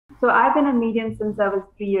So I've been a medium since I was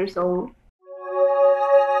 3 years old.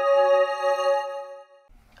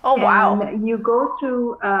 Oh, wow. And you go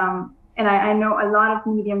through, and I know a lot of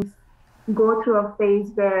mediums go through a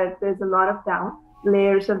phase where there's a lot of doubt,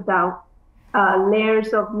 layers of doubt,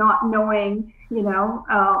 layers of not knowing,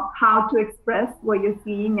 how to express what you're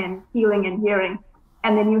seeing and feeling and hearing.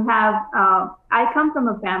 And then you have, I come from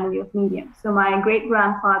a family of mediums. So my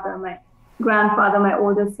great-grandfather, my grandfather, my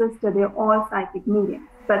older sister, they're all psychic mediums,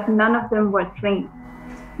 but none of them were trained.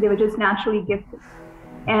 They were just naturally gifted.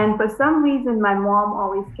 And for some reason, my mom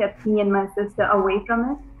always kept me and my sister away from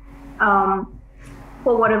it,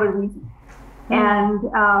 for whatever reason. And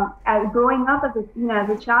as growing up as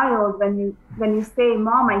a child, when you say,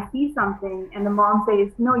 "Mom, I see something," and the mom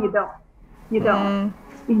says, "No, you don't. You don't."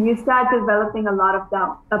 You start developing a lot of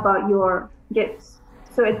doubt about your gifts.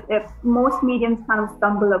 So if most mediums kind of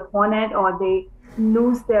stumble upon it, or they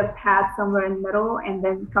lose their path somewhere in the middle and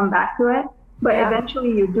then come back to it. But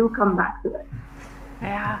eventually you do come back to it.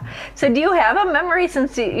 Yeah. So do you have a memory,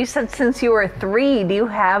 since you said since you were 3, do you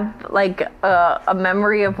have like a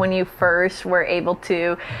memory of when you first were able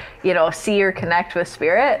to, see or connect with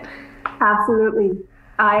spirit? Absolutely.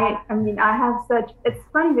 I mean, I have it's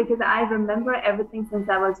funny because I remember everything since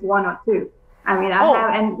I was 1 or 2. I mean,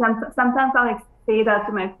 and sometimes I'll say that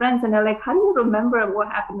to my friends and they're like, "How do you remember what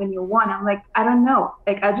happened when you're 1?" I'm like, "I don't know.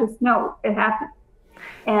 Like, I just know it happened."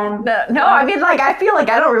 And no, I mean, like, I feel like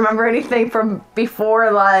I don't remember anything from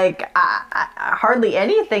before, like, hardly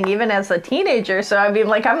anything, even as a teenager. So, I mean,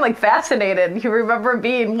 like, I'm, like, fascinated. You remember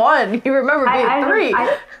being 1. You remember being 3.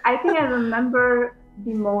 I think I remember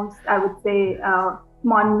the most, I would say,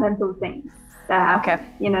 monumental things that happened.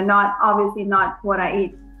 Okay. Obviously not what I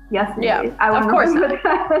ate yesterday. Yeah, of course not.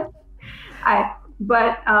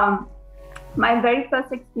 But my very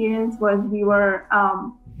first experience was we were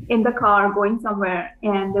in the car going somewhere,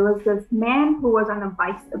 and there was this man who was on a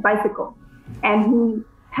bicycle, and he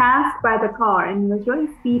passed by the car and he was really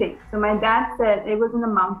speeding. So my dad said it was in the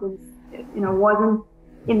mountains, wasn't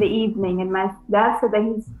in the evening, and my dad said that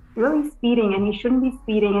he's really speeding and he shouldn't be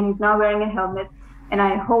speeding, and he's not wearing a helmet, and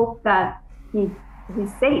I hope that he's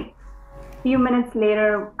safe. A few minutes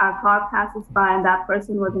later, our car passes by and that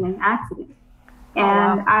person was in an accident.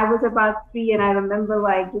 And wow. I was about 3, and I remember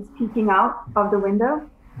like just peeking out of the window,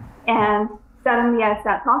 and suddenly I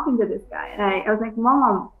started talking to this guy, and I was like,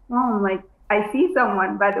 Mom, like, I see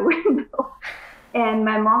someone by the window. And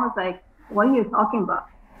my mom was like, "What are you talking about?"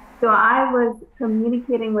 So I was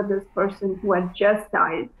communicating with this person who had just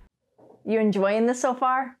died. You enjoying this so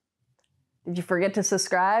far? Did you forget to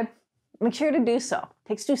subscribe? Make sure to do so. It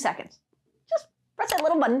takes 2 seconds. Just press that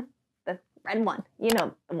little button, the red one. You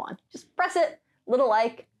know the one. Just press it, little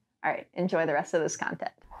like. All right, enjoy the rest of this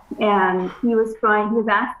content. And he was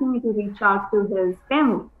asking me to reach out to his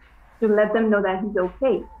family to let them know that he's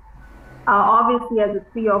okay. Obviously, as a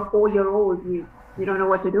 3 or 4-year-old, you don't know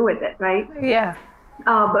what to do with it, right? Yeah.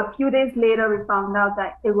 But a few days later, we found out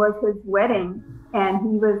that it was his wedding, and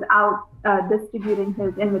he was out distributing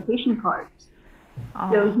his invitation cards.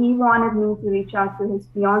 Oh. So he wanted me to reach out to his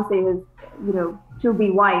fiance, his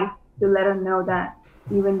to-be wife, to let her know that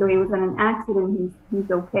even though he was in an accident,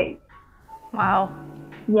 he's okay. Wow.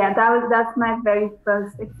 Yeah, that's my very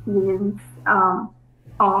first experience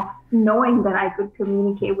of knowing that I could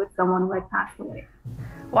communicate with someone who had passed away.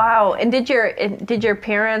 Wow. And did your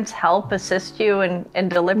parents help assist you in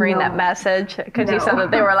delivering that message? Because you said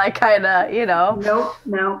that they were like kind of,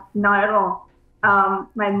 No, not at all.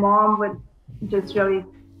 My mom would just really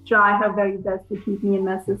try her very best to keep me and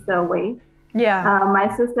my sister away. Yeah.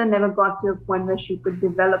 My sister never got to a point where she could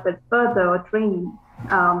develop it further or train.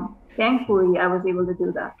 Thankfully, I was able to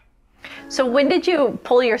do that. So when did you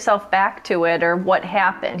pull yourself back to it, or what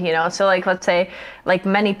happened? So like, let's say, like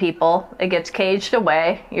many people, it gets caged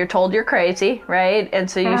away. You're told you're crazy, right? And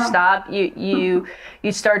so you stop. You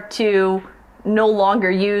start to no longer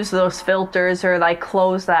use those filters or like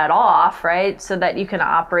close that off, right? So that you can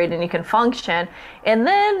operate and you can function. And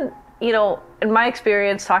then, in my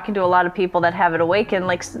experience, talking to a lot of people that have it awakened,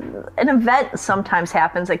 like an event sometimes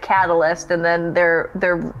happens, a catalyst, and then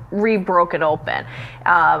they're re-broken open.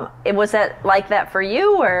 Was that like that for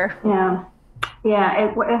you, or? Yeah.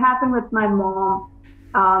 It happened with my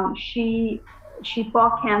mom. She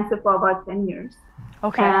fought cancer for about 10 years.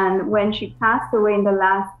 Okay. And when she passed away in the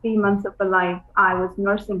last 3 months of her life, I was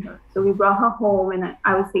nursing her. So we brought her home, and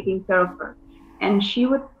I was taking care of her. And she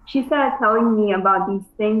started telling me about these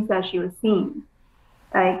things that she was seeing.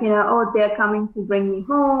 Like, they're coming to bring me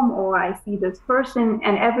home, or I see this person.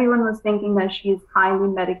 And everyone was thinking that she's highly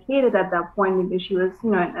medicated at that point because she was, in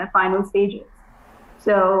the final stages.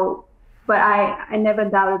 So, but I never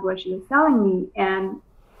doubted what she was telling me. And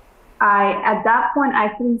at that point, I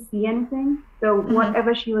couldn't see anything. So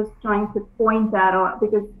whatever she was trying to point at, or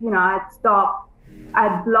because, I'd stopped,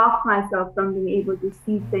 I'd blocked myself from being able to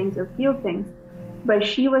see things or feel things. But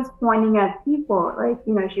she was pointing at people, like,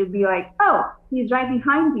 she'd be like, oh, he's right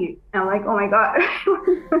behind you. And I'm like, oh my God.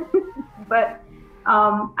 But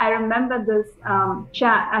I remember this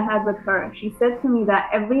chat I had with her. She said to me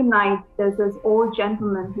that every night there's this old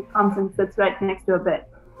gentleman who comes and sits right next to her bed.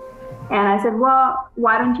 And I said, well,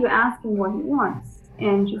 why don't you ask him what he wants?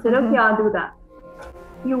 And she said, okay, I'll do that.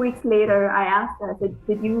 A few weeks later, I asked her, I said,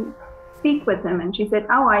 did you speak with him? And she said,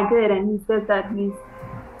 oh, I did. And he said that he's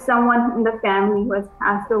someone in the family who has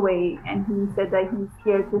passed away, and he said that he's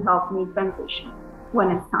here to help me transition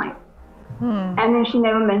when it's time. And then she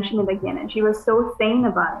never mentioned it again, and she was so sane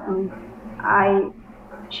about it. I mean,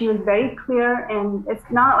 she was very clear, and it's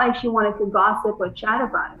not like she wanted to gossip or chat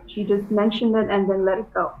about it. She just mentioned it and then let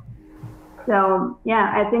it go. So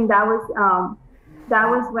yeah, I think that was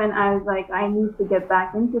when I was like, I need to get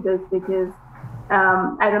back into this, because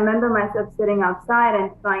I remember myself sitting outside and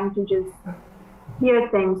trying to just hear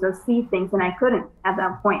things or see things, and I couldn't at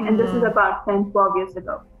that point. And this is about 10, 12 years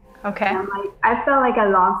ago. Okay. And I felt like I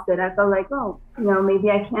lost it. I felt like, oh,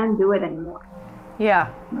 maybe I can't do it anymore.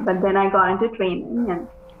 Yeah. But then I got into training, and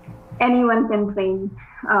anyone can train,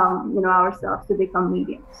 ourselves to become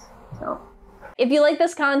mediums. So. If you like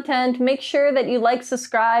this content, make sure that you like,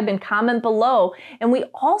 subscribe, and comment below. And we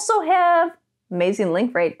also have amazing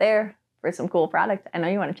link right there for some cool products. I know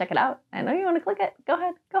you want to check it out. I know you want to click it. Go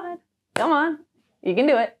ahead. Come on. You can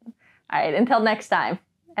do it. All right. Until next time,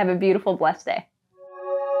 have a beautiful, blessed day.